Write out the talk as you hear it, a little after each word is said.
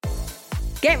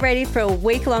Get ready for a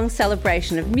week-long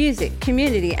celebration of music,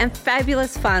 community and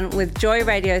fabulous fun with Joy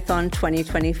Radiothon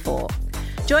 2024.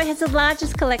 Joy has the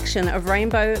largest collection of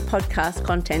rainbow podcast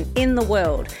content in the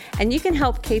world, and you can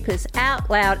help keep us out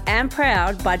loud and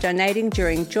proud by donating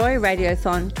during Joy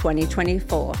Radiothon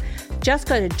 2024. Just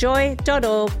go to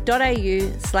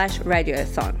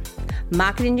joy.org.au/radiothon.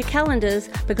 Mark it in your calendars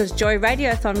because Joy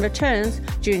Radiothon returns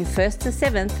June 1st to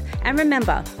 7th, and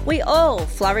remember, we all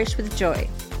flourish with joy.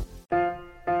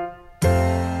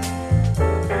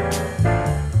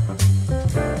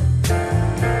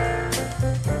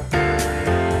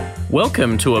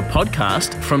 Welcome to a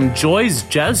podcast from Joy's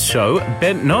jazz show,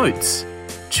 Bent Notes.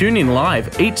 Tune in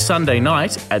live each Sunday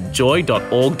night at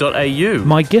joy.org.au.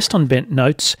 My guest on Bent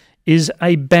Notes is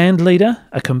a band leader,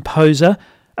 a composer,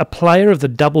 a player of the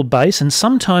double bass and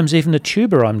sometimes even a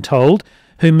tuba, I'm told,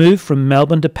 who moved from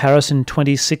Melbourne to Paris in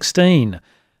 2016.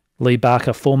 Lee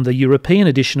Barker formed the European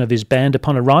edition of his band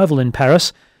upon arrival in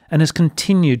Paris and has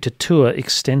continued to tour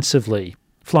extensively.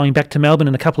 Flying back to Melbourne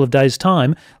in a couple of days'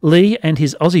 time, Lee and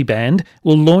his Aussie band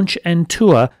will launch and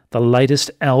tour the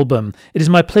latest album. It is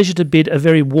my pleasure to bid a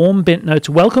very warm Bent Notes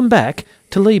welcome back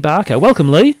to Lee Barker.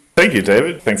 Welcome, Lee. Thank you,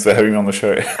 David. Thanks for having me on the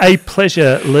show. A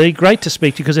pleasure, Lee. Great to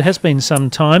speak to you because it has been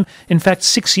some time. In fact,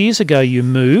 6 years ago you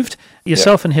moved.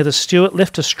 Yourself and Heather Stewart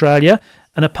left Australia,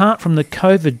 and apart from the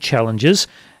COVID challenges,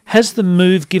 has the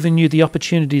move given you the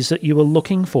opportunities that you were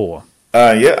looking for?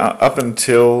 Up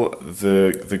until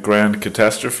the grand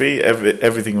catastrophe,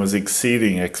 everything was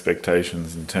exceeding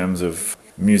expectations in terms of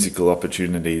musical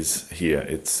opportunities here.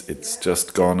 It's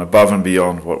just gone above and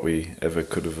beyond what we ever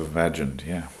could have imagined,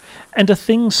 yeah. And are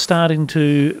things starting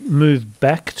to move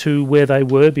back to where they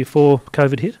were before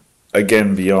COVID hit?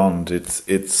 Again, beyond.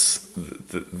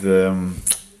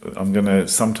 I'm going to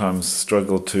sometimes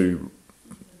struggle to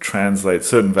translate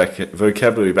certain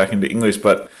vocabulary back into English,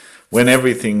 but when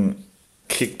everything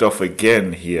kicked off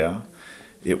again here,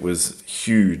 it was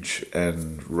huge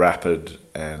and rapid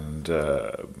and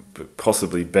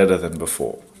possibly better than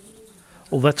before.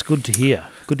 Well, that's good to hear.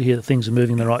 Good to hear that things are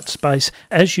moving in the right space.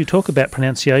 As you talk about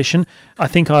pronunciation, I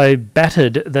think I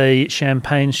battered the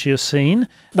Champagne-sur-Seine.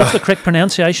 What's the correct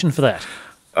pronunciation for that?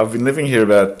 I've been living here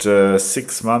about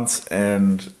 6 months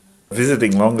and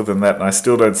visiting longer than that, and I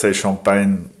still don't say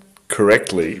champagne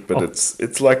correctly, but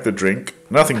it's like the drink.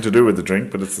 Nothing to do with the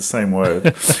drink, but it's the same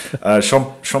word.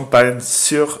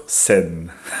 Champagne-sur-Seine.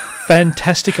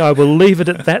 Fantastic. I will leave it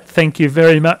at that. Thank you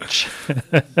very much.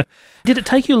 Did it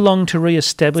take you long to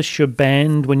re-establish your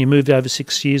band when you moved over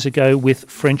 6 years ago with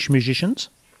French musicians?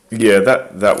 Yeah,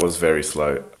 that was very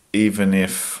slow. Even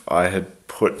if I had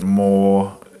put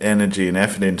more energy and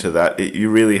effort into that, you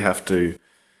really have to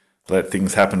let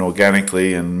things happen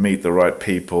organically and meet the right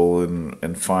people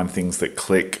and find things that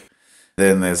click.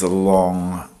 Then there's a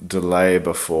long delay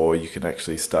before you can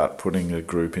actually start putting a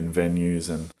group in venues,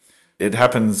 and it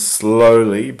happens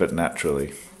slowly but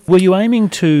naturally. Were you aiming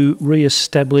to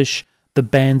re-establish the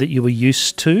band that you were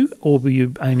used to, or were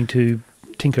you aiming to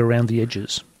tinker around the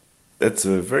edges? That's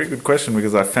a very good question,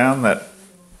 because I found that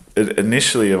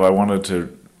initially if I wanted to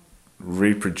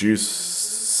reproduce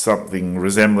something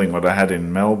resembling what I had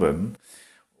in Melbourne,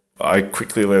 I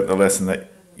quickly learnt the lesson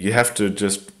that you have to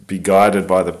just be guided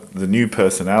by the new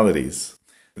personalities.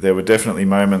 There were definitely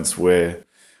moments where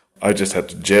I just had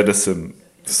to jettison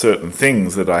certain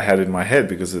things that I had in my head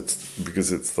because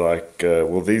it's like,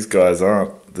 well, these guys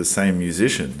aren't the same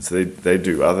musicians. They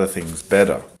do other things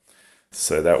better.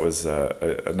 So that was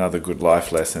another good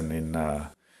life lesson in,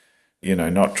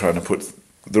 not trying to put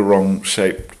the wrong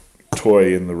shaped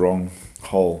toy in the wrong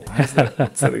hole. What's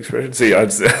that expression? See,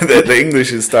 the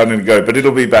English is starting to go, but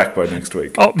it'll be back by next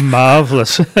week. Oh,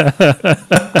 marvellous.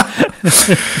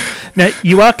 Now,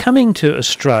 you are coming to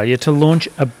Australia to launch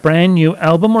a brand new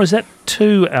album, or is that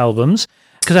 2 albums?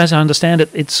 Because as I understand it,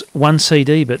 it's 1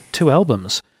 CD, but 2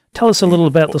 albums. Tell us a little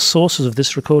about the sources of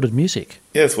this recorded music.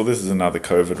 Yes, well, this is another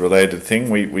COVID-related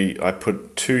thing. I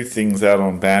put 2 things out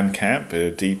on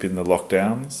Bandcamp, deep in the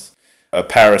lockdowns. A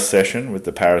Paris session with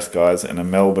the Paris guys and a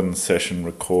Melbourne session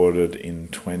recorded in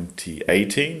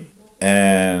 2018.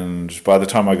 And by the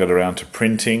time I got around to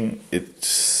printing,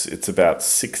 it's about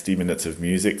 60 minutes of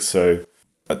music. So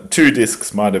 2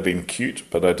 discs might have been cute,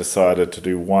 but I decided to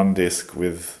do 1 disc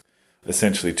with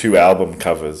essentially 2 album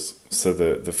covers. So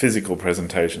the physical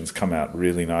presentations come out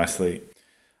really nicely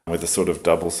with a sort of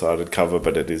double-sided cover,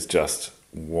 but it is just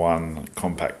 1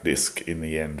 compact disc in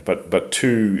the end, but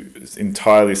 2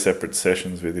 entirely separate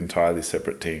sessions with entirely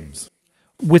separate teams.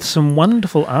 With some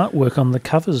wonderful artwork on the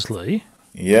covers, Lee.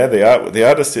 Yeah, the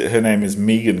artist, her name is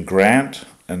Megan Grant,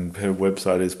 and her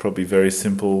website is probably very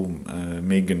simple,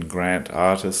 Megan Grant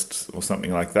Artist or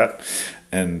something like that.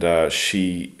 And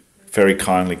she very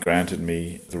kindly granted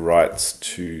me the rights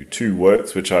to 2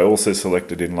 works, which I also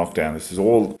selected in lockdown. This is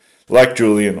all, like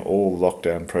Julian, all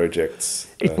lockdown projects,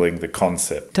 the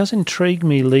concept. It does intrigue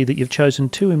me, Lee, that you've chosen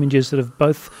 2 images that are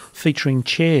both featuring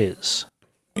chairs.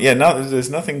 Yeah, no, there's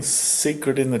nothing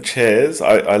secret in the chairs.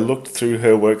 I looked through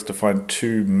her works to find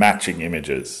 2 matching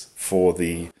images for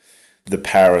the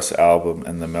Paris album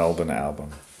and the Melbourne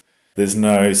album. There's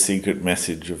no secret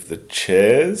message of the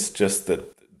chairs, just that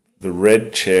the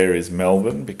red chair is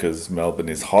Melbourne because Melbourne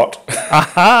is hot.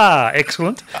 Aha!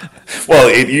 Excellent. Well,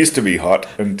 it used to be hot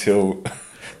until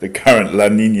the current La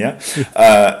Nina,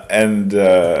 and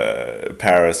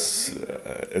Paris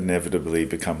inevitably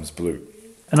becomes blue.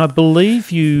 And I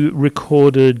believe you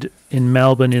recorded in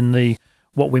Melbourne in the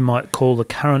what we might call the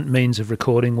current means of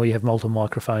recording, where you have multiple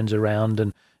microphones around,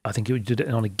 and I think you did it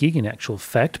on a gig in actual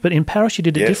fact. But in Paris, you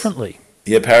did it differently.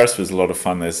 Yeah, Paris was a lot of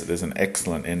fun. There's an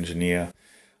excellent engineer,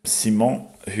 Simon,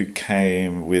 who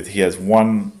came with, he has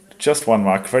just one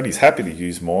microphone. He's happy to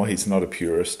use more. He's not a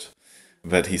purist.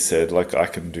 But he said, like, I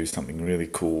can do something really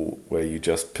cool where you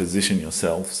just position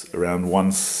yourselves around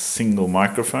one single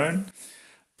microphone.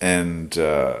 And,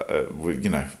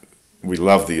 we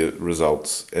love the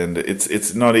results. And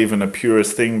it's not even a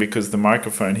purist thing because the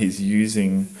microphone he's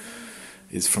using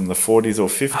is from the 40s or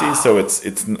 50s. So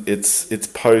it's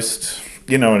post,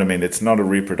 you know what I mean? It's not a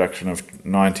reproduction of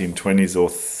 1920s or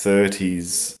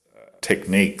 30s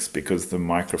techniques because the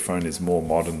microphone is more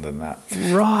modern than that.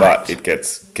 Right. But it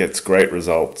gets great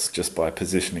results just by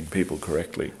positioning people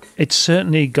correctly. It's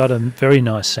certainly got a very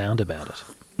nice sound about it.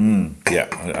 Yeah,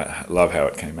 I love how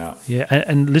it came out. Yeah,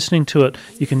 and listening to it,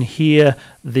 you can hear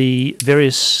the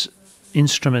various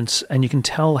instruments and you can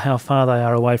tell how far they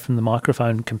are away from the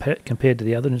microphone compared to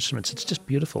the other instruments. It's just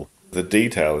beautiful. The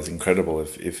detail is incredible.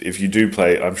 If you do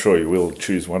play, I'm sure you will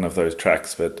choose one of those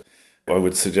tracks, but I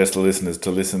would suggest the listeners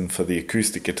to listen for the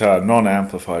acoustic guitar,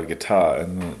 non-amplified guitar,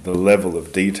 and the level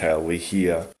of detail we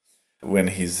hear when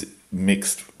he's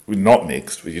not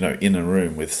mixed, in a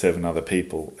room with 7 other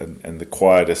people and the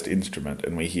quietest instrument,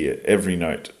 and we hear every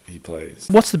note he plays.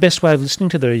 What's the best way of listening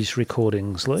to these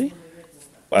recordings, Lee?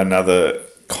 Another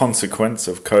consequence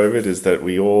of COVID is that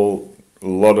a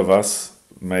lot of us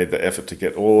made the effort to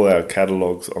get all our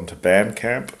catalogues onto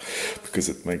Bandcamp because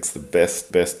it makes the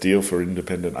best deal for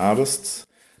independent artists.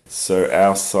 So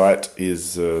our site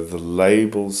is the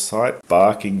label's site,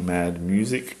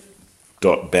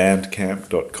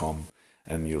 barkingmadmusic.bandcamp.com.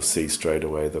 And you'll see straight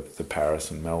away the Paris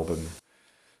and Melbourne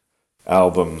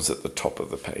albums at the top of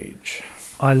the page.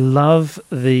 I love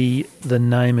the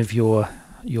name of your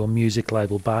music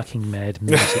label, Barking Mad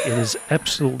Music. It is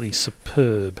absolutely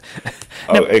superb.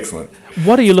 Now, excellent.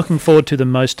 What are you looking forward to the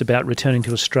most about returning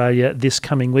to Australia this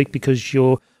coming week? Because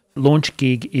your launch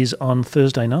gig is on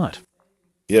Thursday night.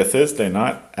 Yeah, Thursday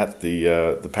night at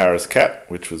the Paris Cat,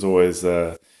 which was always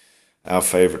our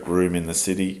favourite room in the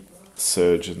city.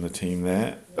 Serge and the team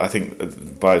there. I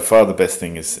think by far the best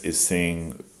thing is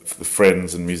seeing the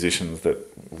friends and musicians that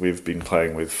we've been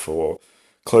playing with for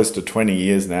close to 20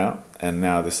 years now, and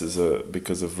now this is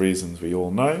because of reasons we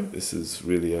all know, this is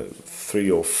really a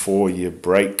 3 or 4 year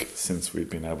break since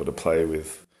we've been able to play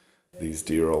with these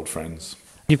dear old friends.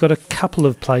 You've got a couple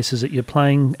of places that you're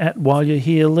playing at while you're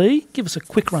here, Lee. Give us a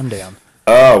quick rundown.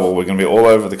 Well, we're going to be all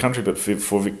over the country, but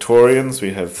for Victorians,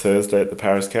 we have Thursday at the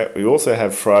Paris Cat. We also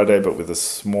have Friday, but with a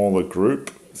smaller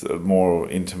group. It's a more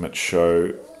intimate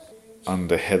show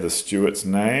under Heather Stewart's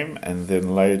name. And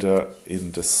then later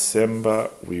in December,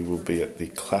 we will be at the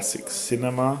Classic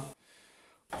Cinema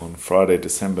on Friday,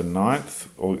 December 9th,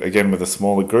 again with a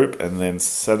smaller group. And then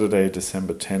Saturday,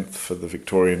 December 10th for the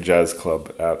Victorian Jazz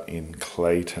Club out in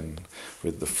Clayton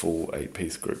with the full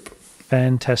 8-piece group.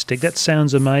 Fantastic. That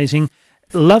sounds amazing.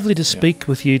 Lovely to speak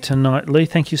with you tonight, Lee.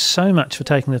 Thank you so much for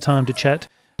taking the time to chat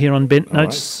here on Bent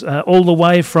Notes, all the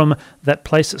way from that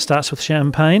place that starts with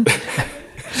champagne.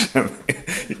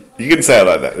 You can say it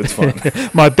like that, it's fine.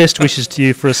 My best wishes to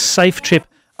you for a safe trip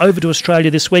over to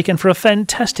Australia this week and for a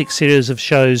fantastic series of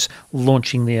shows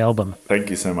launching the album.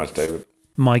 Thank you so much, David.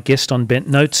 My guest on Bent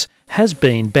Notes has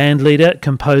been bandleader,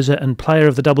 composer and player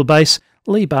of the double bass,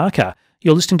 Lee Barker.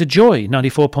 You're listening to Joy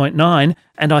 94.9,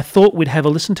 and I thought we'd have a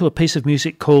listen to a piece of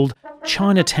music called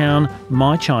Chinatown,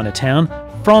 My Chinatown,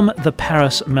 from the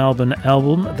Paris Melbourne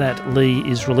album that Lee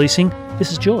is releasing.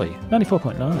 This is Joy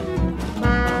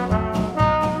 94.9.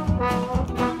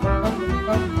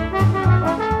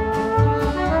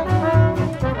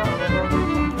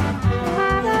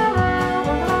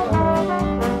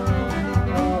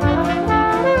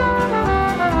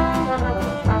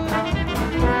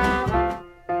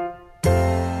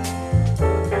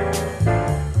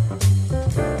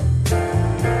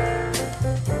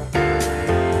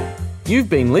 You've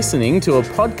been listening to a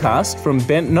podcast from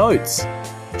Bent Notes.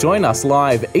 Join us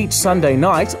live each Sunday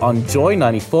night on Joy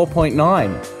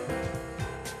 94.9.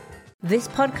 This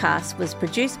podcast was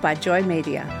produced by Joy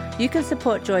Media. You can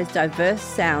support Joy's diverse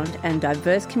sound and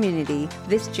diverse community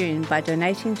this June by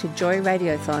donating to Joy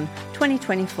Radiothon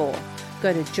 2024.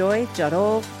 Go to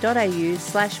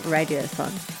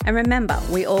joy.org.au/radiothon. And remember,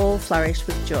 we all flourish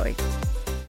with joy.